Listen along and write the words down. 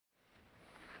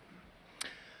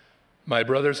My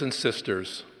brothers and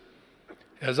sisters,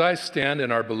 as I stand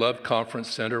in our beloved conference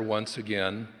center once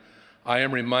again, I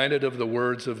am reminded of the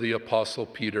words of the Apostle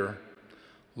Peter,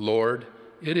 "Lord,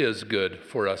 it is good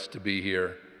for us to be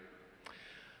here."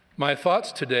 My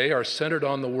thoughts today are centered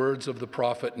on the words of the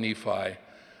prophet Nephi,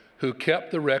 who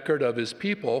kept the record of his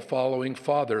people following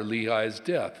Father Lehi's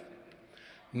death.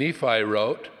 Nephi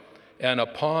wrote, "And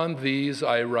upon these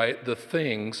I write the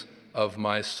things of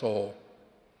my soul."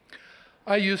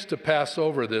 I used to pass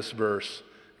over this verse,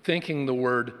 thinking the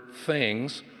word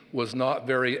things was not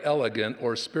very elegant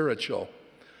or spiritual,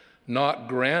 not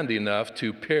grand enough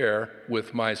to pair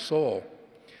with my soul.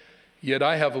 Yet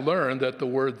I have learned that the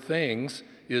word things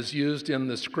is used in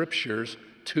the scriptures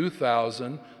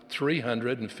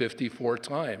 2,354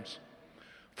 times.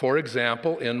 For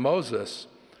example, in Moses,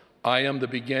 "I am the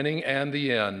beginning and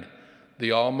the end,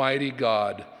 the Almighty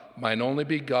God, mine only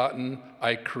begotten,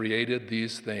 I created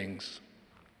these things."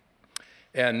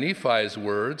 And Nephi's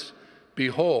words,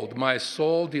 "Behold, my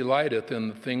soul delighteth in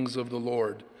the things of the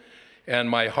Lord, and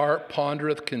my heart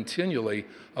pondereth continually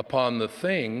upon the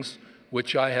things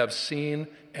which I have seen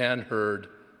and heard."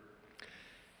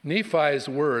 Nephi's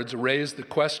words raise the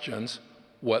questions,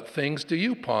 what things do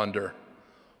you ponder?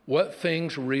 What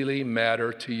things really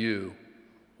matter to you?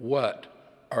 What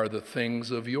are the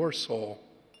things of your soul?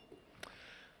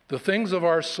 The things of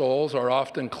our souls are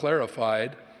often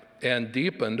clarified and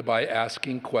deepened by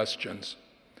asking questions.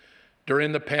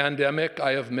 During the pandemic,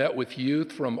 I have met with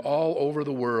youth from all over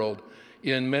the world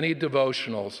in many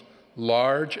devotionals,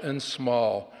 large and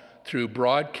small, through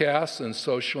broadcasts and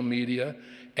social media,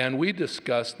 and we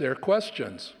discussed their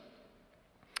questions.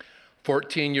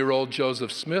 14-year-old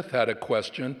Joseph Smith had a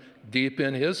question deep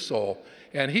in his soul,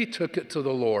 and he took it to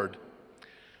the Lord.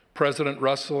 President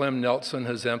Russell M. Nelson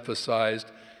has emphasized,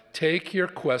 "Take your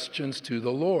questions to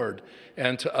the Lord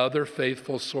and to other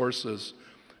faithful sources.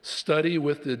 Study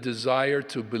with the desire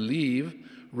to believe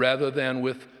rather than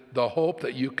with the hope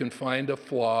that you can find a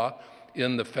flaw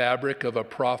in the fabric of a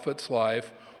prophet's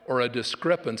life or a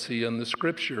discrepancy in the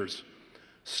scriptures.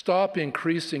 Stop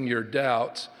increasing your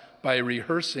doubts by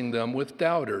rehearsing them with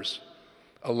doubters.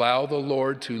 Allow the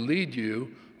Lord to lead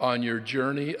you on your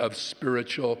journey of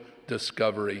spiritual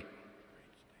discovery."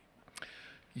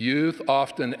 Youth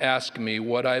often ask me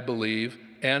what I believe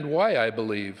and why I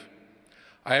believe.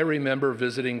 I remember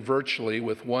visiting virtually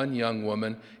with one young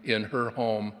woman in her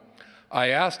home. I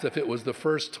asked if it was the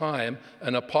first time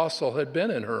an apostle had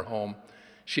been in her home.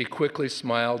 She quickly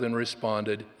smiled and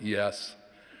responded, "Yes."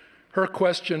 Her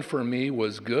question for me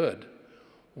was good.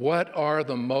 What are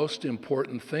the most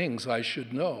important things I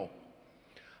should know?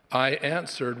 I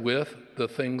answered with the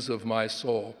things of my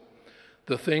soul,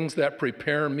 the things that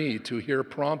prepare me to hear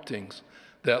promptings,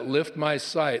 that lift my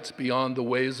sights beyond the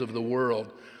ways of the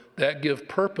world, that give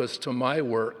purpose to my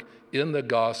work in the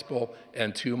gospel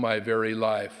and to my very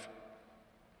life.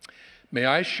 May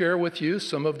I share with you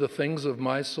some of the things of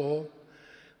my soul?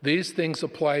 These things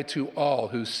apply to all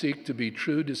who seek to be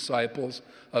true disciples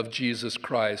of Jesus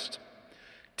Christ.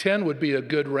 10 would be a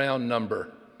good round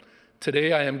number.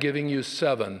 Today I am giving you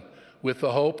 7 with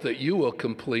the hope that you will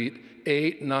complete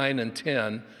 8, 9, and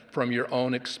 10 from your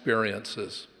own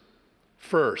experiences.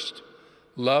 First,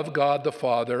 love God the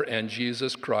Father and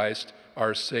Jesus Christ,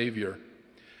 our Savior.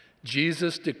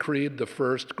 Jesus decreed the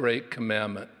first great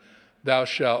commandment, "Thou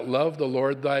shalt love the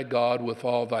Lord thy God with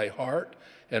all thy heart,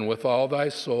 and with all thy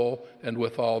soul, and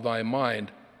with all thy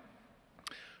mind."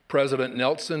 President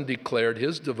Nelson declared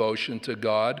his devotion to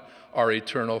God, our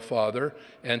eternal Father,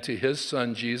 and to his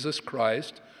Son, Jesus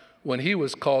Christ, when he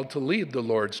was called to lead the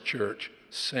Lord's church,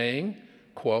 saying,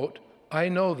 quote, "I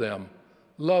know them,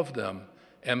 love them,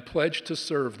 and pledge to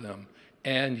serve them,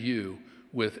 and you,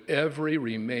 with every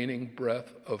remaining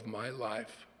breath of my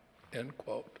life," end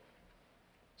quote.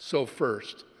 So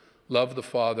first, love the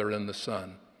Father and the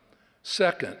Son.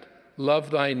 Second,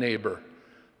 love thy neighbor.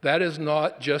 That is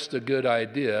not just a good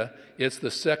idea, it's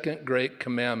the second great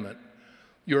commandment.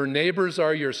 Your neighbors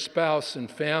are your spouse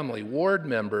and family, ward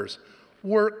members,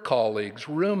 work colleagues,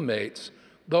 roommates,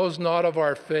 those not of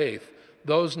our faith,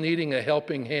 those needing a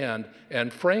helping hand,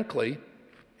 and frankly,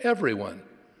 everyone.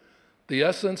 The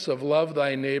essence of love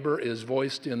thy neighbor is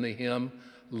voiced in the hymn,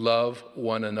 "Love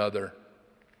One Another."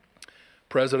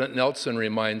 President Nelson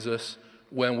reminds us,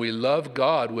 when we love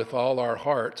God with all our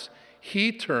hearts,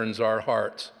 he turns our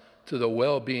hearts to the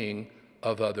well-being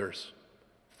of others.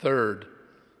 Third,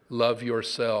 love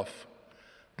yourself.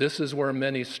 This is where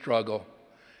many struggle.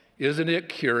 Isn't it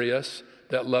curious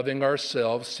that loving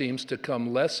ourselves seems to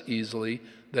come less easily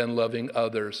than loving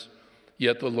others?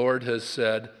 Yet the Lord has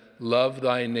said, "Love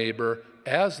thy neighbor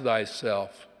as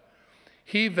thyself."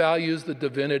 He values the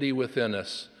divinity within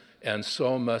us, and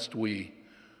so must we.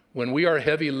 When we are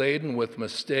heavy laden with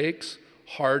mistakes,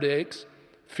 heartaches,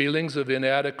 feelings of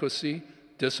inadequacy,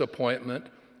 disappointment,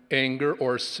 anger,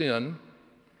 or sin,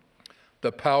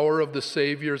 the power of the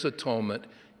Savior's atonement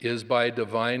is by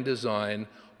divine design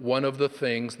one of the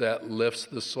things that lifts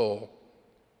the soul.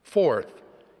 Fourth,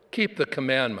 keep the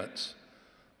commandments.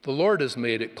 The Lord has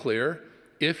made it clear,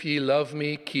 if ye love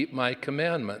me, keep my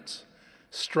commandments.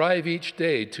 Strive each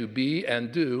day to be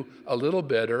and do a little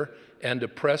better and to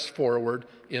press forward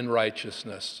in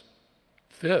righteousness.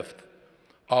 Fifth,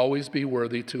 always be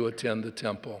worthy to attend the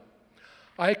temple.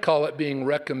 I call it being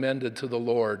recommended to the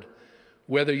Lord.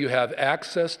 Whether you have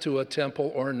access to a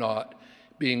temple or not,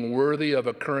 being worthy of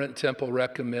a current temple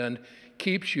recommend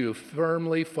keeps you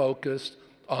firmly focused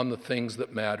on the things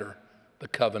that matter, the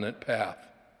covenant path.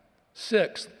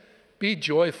 Sixth, be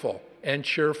joyful and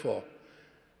cheerful.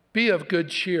 Be of good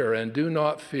cheer and do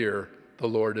not fear, the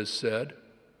Lord has said.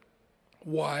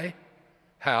 Why?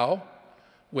 How?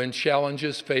 When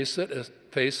challenges face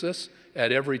us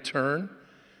at every turn?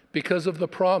 Because of the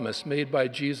promise made by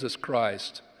Jesus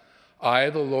Christ. I,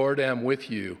 the Lord, am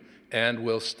with you and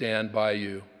will stand by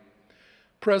you.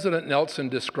 President Nelson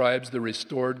describes the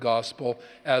restored gospel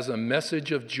as a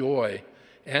message of joy,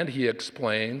 and he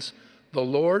explains, the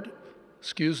Lord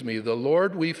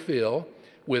we feel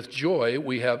with joy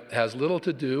has little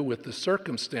to do with the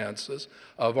circumstances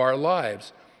of our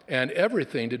lives and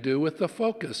everything to do with the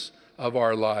focus of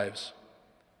our lives.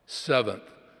 Seventh,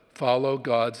 follow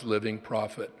God's living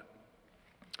prophet.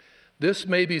 This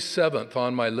may be seventh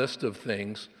on my list of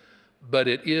things, but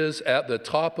it is at the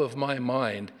top of my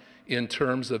mind in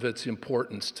terms of its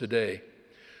importance today.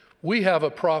 We have a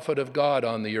prophet of God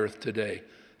on the earth today.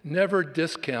 Never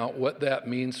discount what that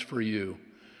means for you.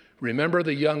 Remember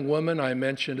the young woman I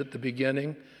mentioned at the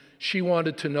beginning? She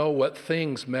wanted to know what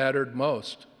things mattered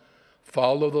most.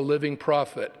 Follow the living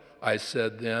prophet, I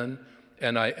said then,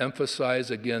 and I emphasize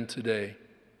again today.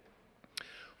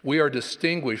 We are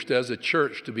distinguished as a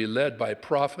church to be led by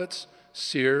prophets,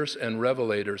 seers, and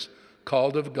revelators,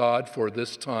 called of God for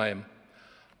this time.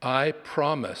 I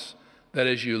promise that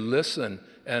as you listen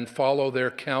and follow their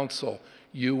counsel,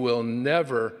 you will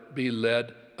never be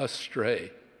led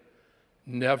astray.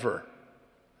 Never.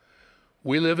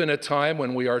 We live in a time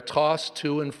when we are tossed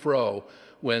to and fro,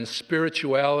 when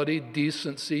spirituality,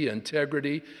 decency,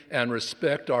 integrity, and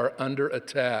respect are under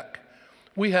attack.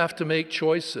 We have to make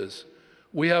choices.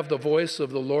 We have the voice of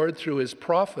the Lord through his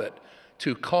prophet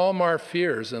to calm our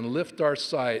fears and lift our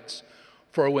sights.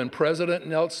 For when President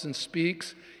Nelson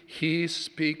speaks, he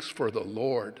speaks for the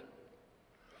Lord.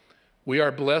 We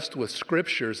are blessed with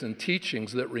scriptures and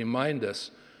teachings that remind us,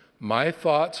 my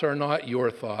thoughts are not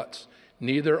your thoughts,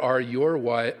 neither are your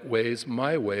ways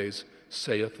my ways,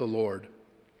 saith the Lord.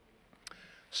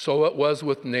 So it was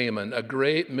with Naaman, a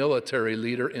great military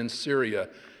leader in Syria,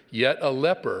 yet a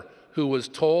leper, who was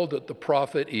told that the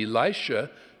prophet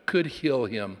Elisha could heal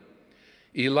him.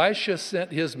 Elisha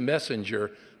sent his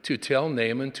messenger to tell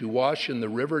Naaman to wash in the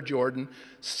river Jordan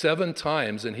 7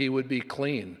 times and he would be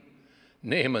clean.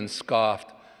 Naaman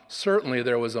scoffed. Certainly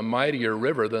there was a mightier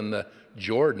river than the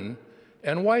Jordan,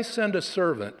 and why send a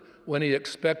servant when he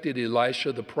expected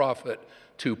Elisha the prophet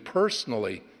to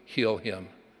personally heal him?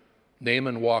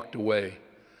 Naaman walked away,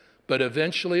 but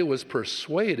eventually was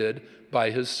persuaded by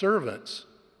his servants.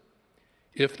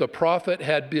 If the prophet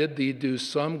had bid thee do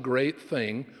some great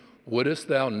thing, wouldest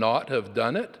thou not have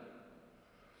done it?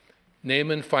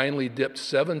 Naaman finally dipped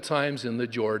 7 times in the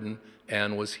Jordan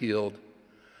and was healed.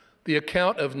 The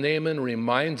account of Naaman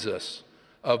reminds us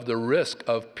of the risk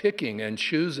of picking and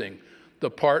choosing the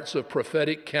parts of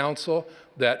prophetic counsel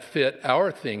that fit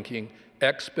our thinking,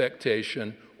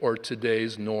 expectation, or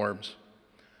today's norms.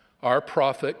 Our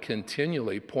prophet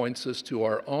continually points us to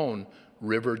our own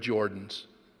river Jordans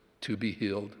to be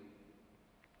healed.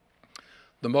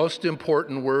 The most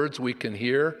important words we can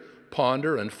hear,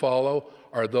 ponder, and follow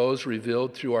are those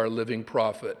revealed through our living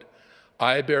prophet.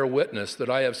 I bear witness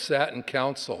that I have sat in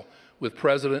council with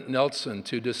President Nelson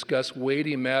to discuss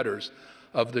weighty matters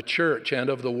of the church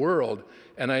and of the world,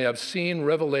 and I have seen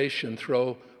revelation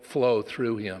flow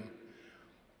through him.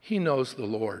 He knows the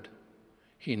Lord.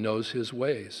 He knows his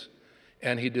ways,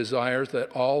 and he desires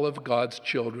that all of God's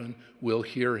children will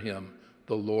hear him,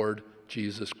 the Lord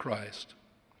Jesus Christ.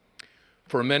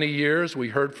 For many years, we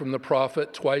heard from the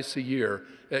prophet twice a year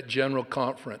at General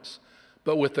Conference.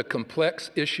 But with the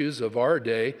complex issues of our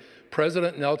day,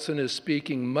 President Nelson is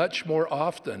speaking much more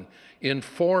often in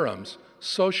forums,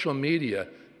 social media,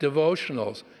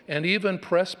 devotionals, and even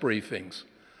press briefings.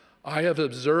 I have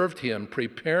observed him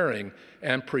preparing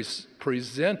and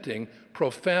presenting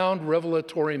profound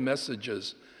revelatory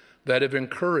messages that have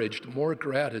encouraged more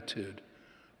gratitude,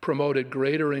 promoted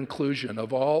greater inclusion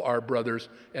of all our brothers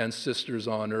and sisters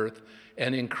on earth,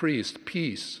 and increased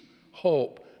peace,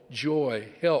 hope, joy,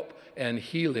 help, and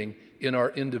healing in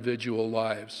our individual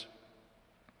lives.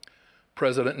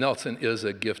 President Nelson is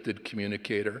a gifted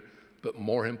communicator, but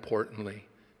more importantly,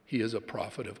 he is a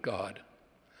prophet of God.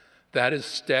 That is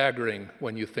staggering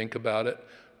when you think about it,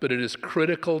 but it is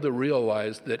critical to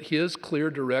realize that his clear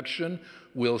direction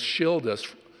will shield us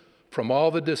from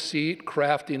all the deceit,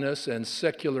 craftiness, and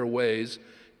secular ways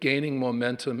gaining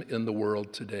momentum in the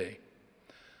world today.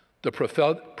 The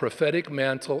prophetic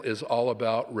mantle is all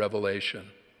about revelation.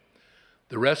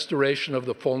 The restoration of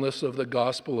the fullness of the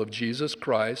gospel of Jesus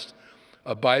Christ,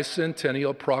 a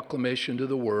bicentennial proclamation to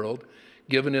the world,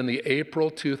 given in the April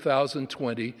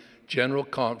 2020 General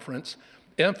Conference,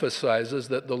 emphasizes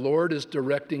that the Lord is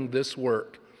directing this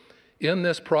work. In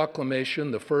this proclamation,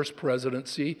 the First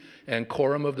Presidency and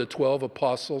Quorum of the 12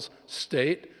 Apostles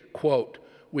state, quote,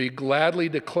 "We gladly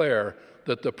declare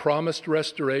that the promised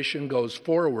restoration goes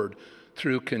forward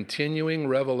through continuing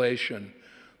revelation.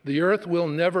 The earth will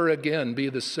never again be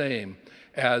the same,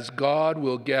 as God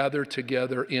will gather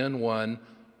together in one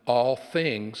all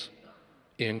things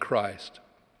in Christ."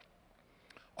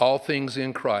 All things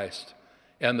in Christ,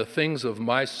 and the things of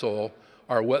my soul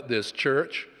are what this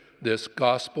church, this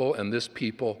gospel, and this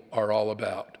people are all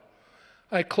about.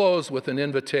 I close with an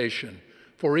invitation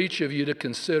for each of you to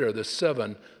consider the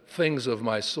 7 things of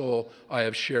my soul I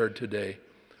have shared today.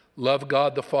 Love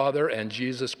God the Father and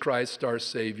Jesus Christ our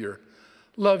Savior.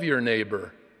 Love your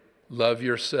neighbor. Love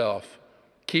yourself.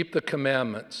 Keep the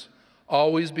commandments.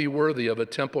 Always be worthy of a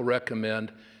temple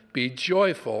recommend. Be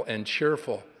joyful and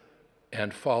cheerful,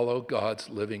 and follow God's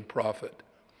living prophet.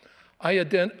 I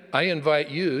invite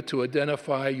you to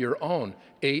identify your own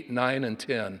 8, 9, and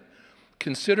 10.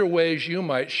 Consider ways you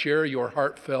might share your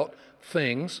heartfelt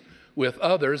things with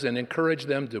others and encourage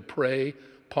them to pray,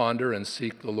 ponder, and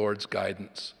seek the Lord's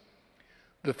guidance.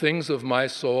 The things of my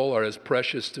soul are as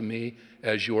precious to me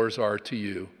as yours are to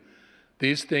you.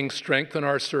 These things strengthen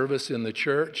our service in the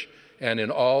church and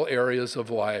in all areas of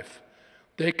life.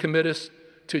 They commit us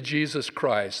to Jesus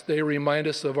Christ. They remind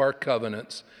us of our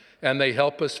covenants, and they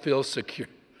help us feel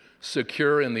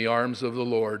secure in the arms of the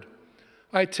Lord.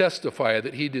 I testify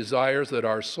that he desires that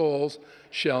our souls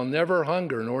shall never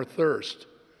hunger nor thirst,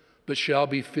 but shall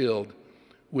be filled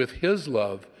with his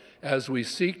love as we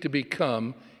seek to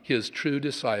become his true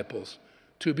disciples,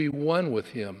 to be one with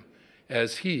him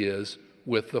as he is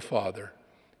with the Father.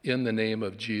 In the name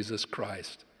of Jesus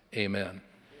Christ, amen.